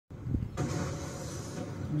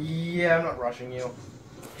Yeah, I'm not rushing you.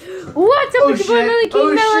 What's up with your boy Millie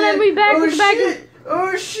King Melon, and we back with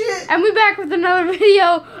Oh shit! And we back with another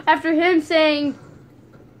video after him saying,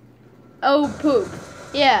 "Oh poop."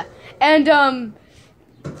 Yeah, and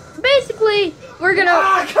basically we're gonna.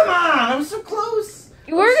 Ah, come on! I'm so close.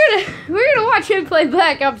 We're gonna watch him play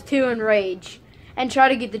Black Ops 2 and Rage, and try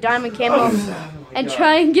to get the diamond camo,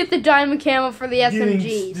 try and get the diamond camo for the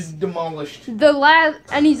SMGs. Demolished. And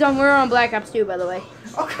we're on Black Ops 2, by the way.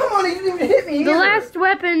 Oh come on! He didn't even hit me. The last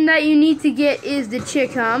weapon that you need to get is the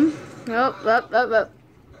Chicom.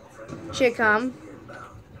 Chicom.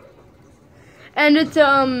 And it's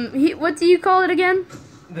what do you call it again?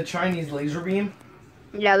 The Chinese laser beam.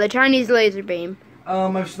 Yeah, the Chinese laser beam.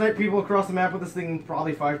 I've sniped people across the map with this thing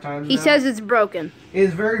probably 5 times. He says it's broken. It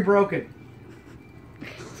is very broken.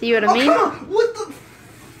 See what I mean? Come on. What the?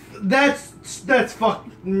 That's fuck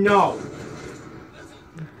no.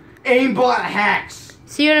 Aimbot hacks.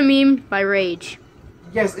 See what I mean by Rage?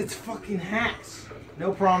 Yes, it's fucking hacks.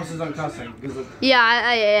 No promises on cussing.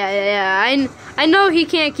 Yeah, I know he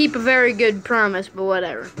can't keep a very good promise, but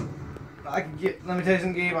whatever. Let me tell you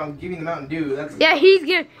something, Gabe. I'm giving you the Mountain Dew. Yeah, he's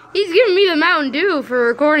giving me the Mountain Dew for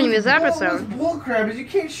recording this episode. What's bullcrap is you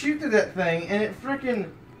can't shoot through that thing, and it frickin'.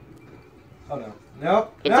 Oh no.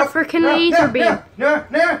 Nope. It's a frickin' laser beam.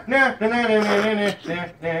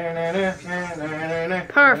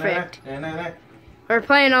 Perfect. We're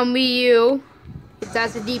playing on Wii U. If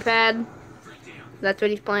that's a D-pad, that's what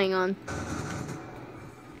he's playing on.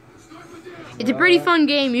 It's a pretty fun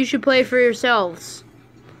game. You should play for yourselves.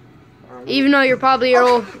 Even though you're probably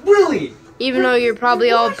all really. Even though you're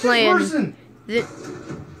probably all playing.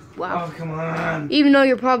 Wow. Oh, come on. Even though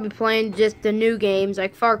you're probably playing just the new games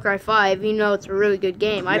like Far Cry 5, you know it's a really good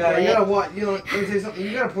game. I play it. Let me tell you something.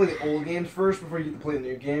 You gotta play the old games first before you can play the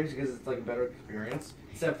new games because it's like a better experience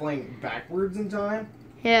instead of playing backwards in time.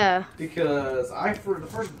 Yeah. Because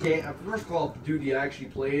the first Call of Duty I actually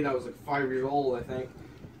played, I was like 5 years old, I think.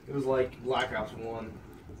 It was like Black Ops 1,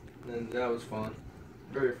 and that was fun.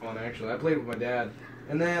 Very fun, actually. I played with my dad.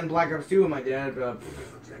 And then Black Ops 2 with my dad,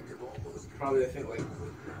 probably, I think, like...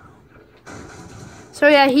 So,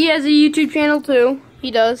 yeah, he has a YouTube channel, too.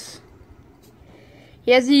 He does.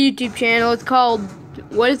 He has a YouTube channel. It's called...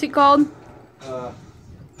 What is it called?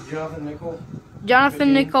 Jonathan Nickel.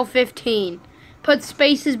 Jonathan Nickel 15. Put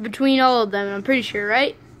spaces between all of them, I'm pretty sure,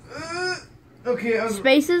 right? Okay,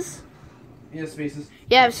 Spaces? Yeah, spaces.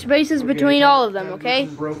 Yeah, spaces between all of them, okay?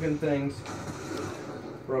 Broken things.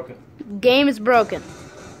 Broken. Game is broken.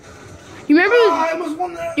 You remember? I almost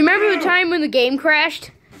won that. You remember the time when the game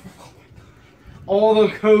crashed? All the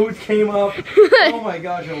code came up. Oh my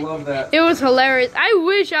gosh, I love that. It was hilarious. I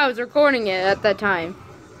wish I was recording it at that time,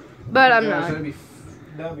 but I'm not.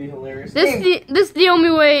 That'd be hilarious. This is the only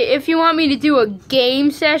way. If you want me to do a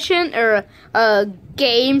game session well,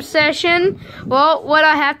 what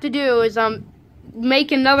I have to do is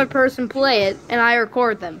make another person play it, and I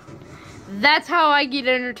record them. That's how I get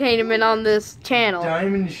entertainment on this channel.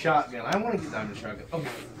 Diamond shotgun. I want to get diamond shotgun. Oh.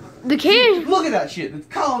 Look at that shit. It's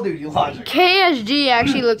Call of Duty logic. KSG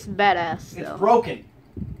actually looks badass, though. It's broken.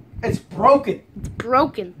 It's broken. It's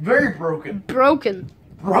broken. Very broken. Broken.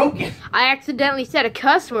 Broken. I accidentally said a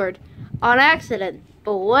cuss word on accident,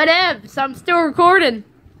 but whatever. So I'm still recording.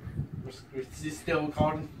 We're still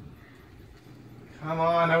recording. Come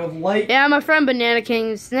on, I would like. Yeah, my friend Banana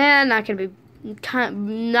King's not gonna be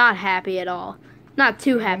not happy at all. Not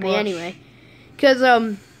too happy anyway, because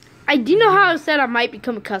I do know how I said I might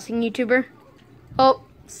become a cussing YouTuber. Oh,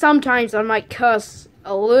 sometimes I might cuss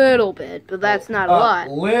a little bit, but that's not a lot.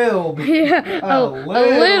 A little bit. Yeah, a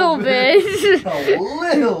little bit. A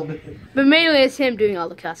little bit. But mainly it's him doing all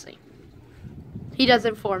the cussing. He does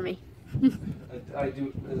it for me. I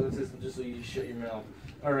do, just so you shut your mouth.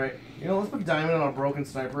 Alright, let's put diamond on a broken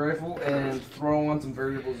sniper rifle and throw on some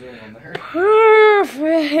variable zoom on there.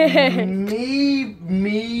 Perfect.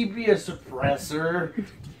 Maybe a suppressor.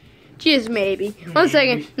 Just maybe. 1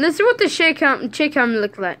 second. This is what the Chicom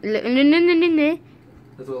look like.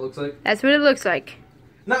 That's what it looks like? That's what it looks like.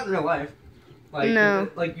 Not in real life. No.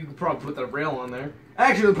 Like you could probably put that rail on there.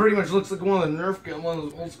 Actually, it pretty much looks like one of the Nerf gun, one of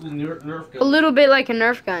those old school Nerf guns. A little bit like a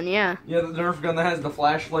Nerf gun, yeah. Yeah, the Nerf gun that has the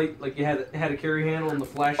flashlight, like you had a carry handle and the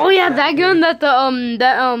flashlight. Oh yeah, that gun that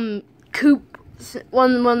the Coop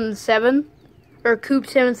 117 or Coop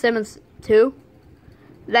 772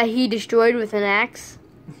 that he destroyed with an axe.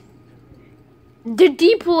 The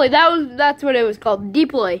deploy. That's what it was called.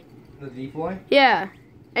 Deploy. The deploy? Yeah,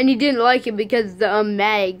 and he didn't like it because the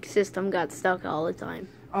mag system got stuck all the time.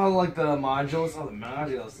 Oh, like the modulus. Oh, the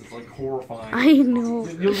modulus is like horrifying. I know.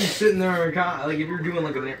 You'll be sitting there and like if you're doing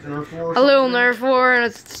like a Nerf war. A little Nerf war, and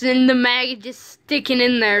it's in the mag just sticking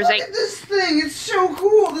in there. It's Look like, at this thing. It's so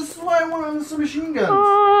cool. This is why I want some machine guns.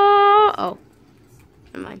 oh,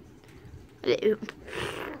 never mind.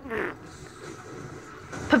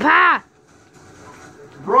 Papa!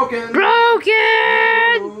 Broken.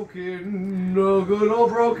 Broken! Broken. No good old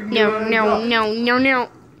broken. No, gun. no, no, no, no.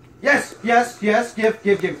 Yes, yes, yes. Give.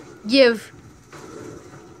 Give.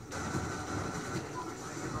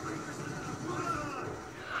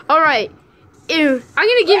 Alright. I'm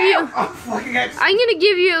gonna give you. Oh, fucking X. I'm gonna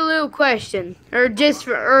give you a little question, what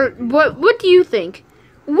do you think?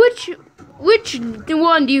 Which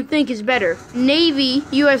one do you think is better, Navy,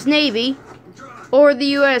 U.S. Navy, or the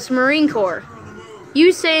U.S. Marine Corps?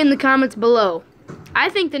 You say in the comments below. I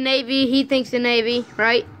think the Navy. He thinks the Navy,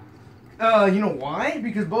 right? You know why?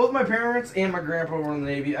 Because both my parents and my grandpa were in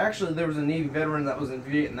the Navy. Actually, there was a Navy veteran that was in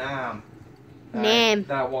Vietnam. Nam.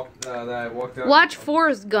 That I walked out. Watch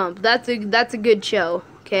Forrest Gump. That's a good show.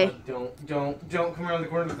 Okay. Don't come around the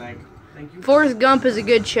corner. Thank you. Forrest Gump is a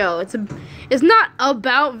good show. It's not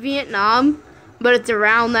about Vietnam, but it's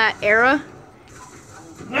around that era.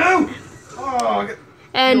 No. Oh.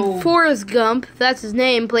 And Forrest Gump, that's his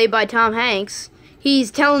name, played by Tom Hanks.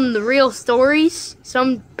 He's telling the real stories.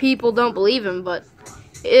 Some people don't believe him, but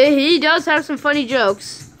he does have some funny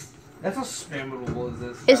jokes. That's how spammable is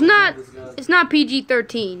this? It's not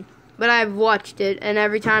PG-13, but I've watched it, and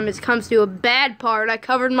every time it comes to a bad part, I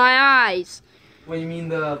covered my eyes. What, you mean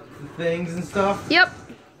the things and stuff? Yep.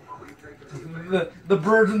 The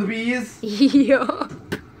birds and the bees? Yeah.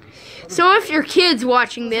 So if your kid's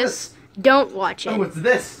watching this, don't watch it. Oh, what's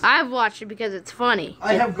this? I've watched it because it's funny.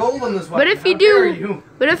 I have gold on this one. But if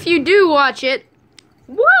you do watch it,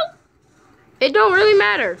 well, it don't really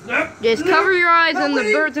matter. Just cover your eyes on the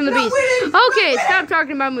birds and the bees. Okay, stop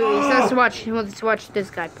talking about movies. Let's watch this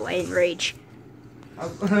guy play in Rage. I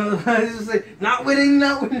was just like, not winning.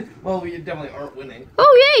 Well, we definitely aren't winning.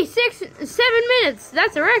 Oh yay, 7 minutes.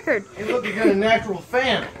 That's a record. Hey, look, you got a natural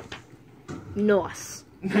fan. Nice.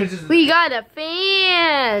 We got a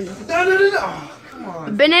fan. No. Oh, come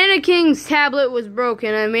on. Banana King's tablet was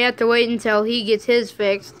broken, and we have to wait until he gets his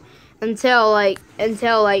fixed. Until he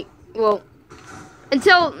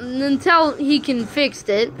can fix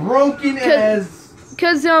it. Broken as.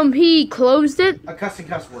 Cause he closed it. A cuss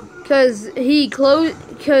word.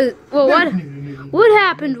 What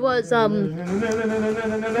happened was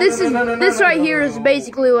this right here is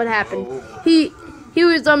basically what happened. He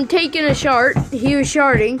was taking a shart. He was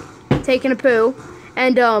sharting, taking a poo,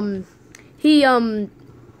 and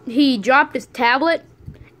he dropped his tablet,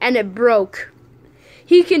 and it broke.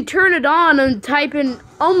 He can turn it on and type in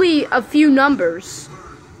only a few numbers,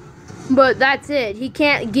 but that's it. He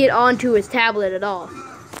can't get onto his tablet at all.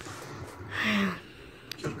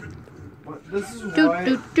 This is why.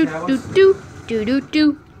 How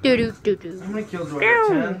many kills do I get?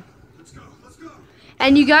 10?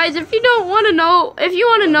 And you guys, if you want to know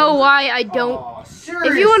why I don't,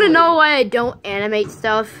 if you want to know why I don't animate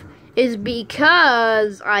stuff, is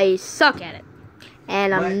because I suck at it,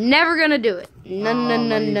 and I'm never gonna do it. No.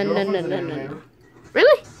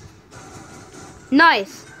 Really?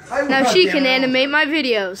 Nice. Now she can animate my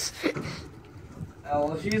videos.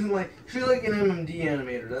 Oh, she's like an MMD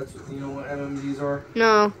animator. That's you know what MMDs are.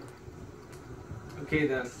 No. Okay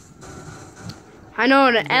then. I know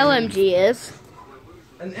what an LMG is.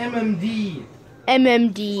 An MMD.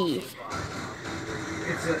 MMD.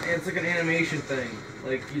 It's like an animation thing.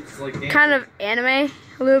 Like it's like dancing. Kind of anime,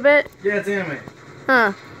 a little bit. Yeah, it's anime.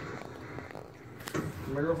 Huh.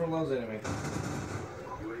 My girlfriend loves anime.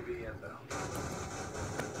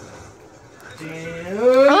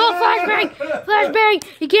 Oh, flashbang! Flashbang!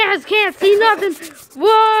 You can't see nothing.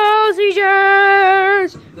 Whoa,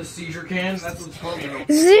 seizures! The seizure can? That's what it's called now.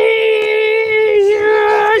 Seizures!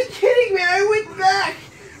 Are you kidding me? I went back!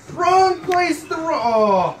 Wrong place at the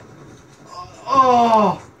wrong...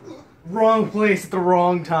 Oh! Wrong place at the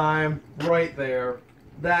wrong time. Right there.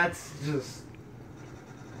 That's just...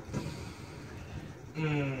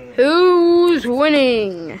 Who's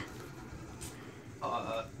winning?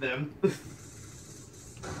 Them.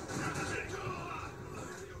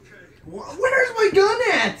 Where's my gun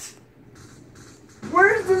at?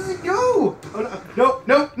 Where does it go? Oh, no.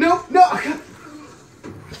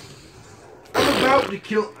 I'm about to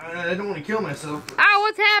kill... I don't want to kill myself. Ow,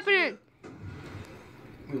 what's happening?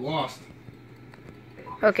 We lost.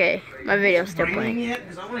 Okay, my video's still playing. Yet?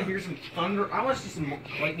 Because I want to hear some thunder. I want to see some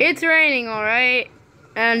lightning. It's raining, alright.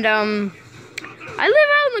 And, I live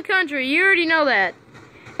out in the country. You already know that.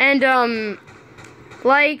 And,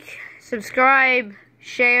 like, subscribe,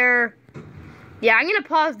 share. Yeah, I'm gonna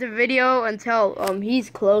pause the video until he's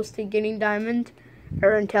close to getting diamond,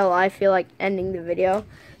 or until I feel like ending the video.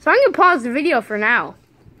 So I'm gonna pause the video for now.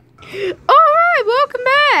 Alright, welcome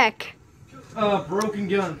back. Broken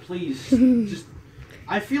gun, please. Just,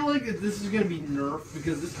 I feel like this is gonna be nerfed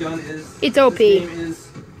because this gun is. It's OP. This game is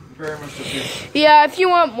very much OP. Yeah, if you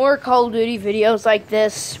want more Call of Duty videos like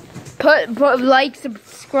this, put like,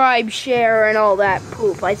 subscribe, share, and all that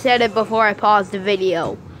poop. I said it before I paused the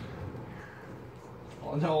video.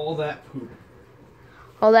 Oh no, all that poop.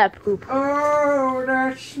 All that poop. Oh,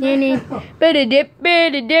 that smell.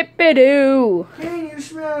 Biddy-dip-biddy-dip-bidoo. Can you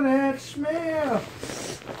smell that smell?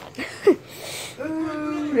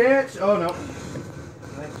 Ooh, that's... Oh, no.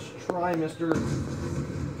 Let's try, mister.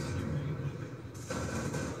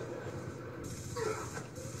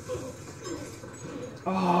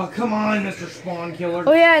 Oh, come on, Mr. Spawn Killer.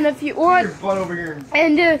 Oh yeah, and if you want... Get your butt over here.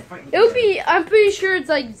 And it would be... I'm pretty sure it's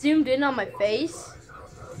like zoomed in on my face.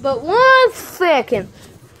 But 1 second.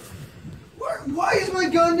 Why is my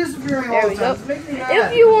gun disappearing all There the we time? go. It's making me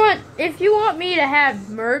mad. If you want me to have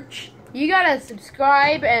merch, you gotta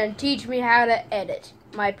subscribe and teach me how to edit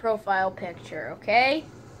my profile picture, okay?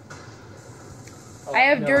 Oh, I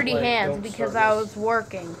have no, dirty wait, hands don't because start I this. was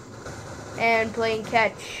working and playing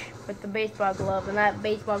catch with the baseball glove, and that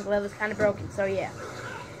baseball glove is kind of broken. So yeah.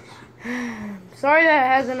 Sorry that I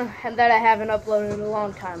haven't uploaded in a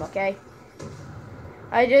long time, okay?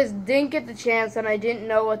 I just didn't get the chance and I didn't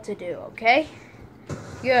know what to do, okay?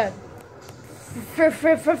 Good.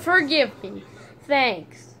 Forgive me.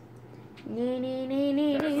 Thanks.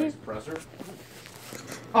 Nice presser.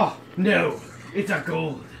 Oh, no. It's a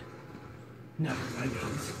gold. No, my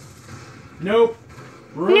guns. Nope.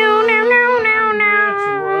 Run, No. let's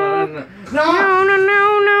run. No!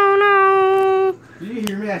 No. Did you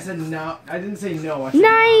hear me? I said no. I didn't say no. I said 9.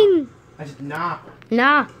 nah. I said nah.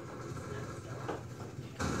 Nah.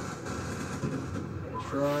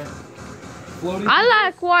 Try. Floating. I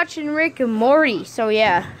like watching Rick and Morty, so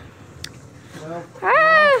yeah. No.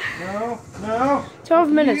 Ah, No. 12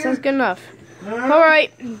 minutes, that's good enough. No.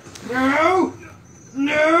 Alright.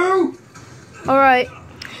 No. Alright.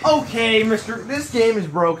 Okay, mister. This game is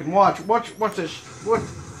broken. Watch this. What?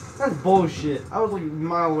 That's bullshit. I was like a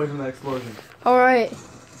mile away from that explosion. Alright.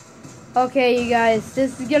 Okay, you guys,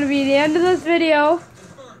 this is gonna be the end of this video.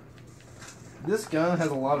 This gun has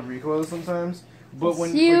a lot of recoil sometimes, but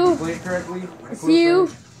when See you you. play it correctly, See you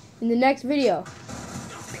in the next video.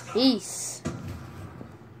 Peace.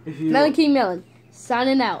 If you Melon King Melon,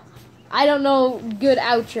 signing out. I don't know good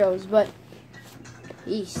outros, but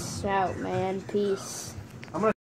peace out, man. Peace.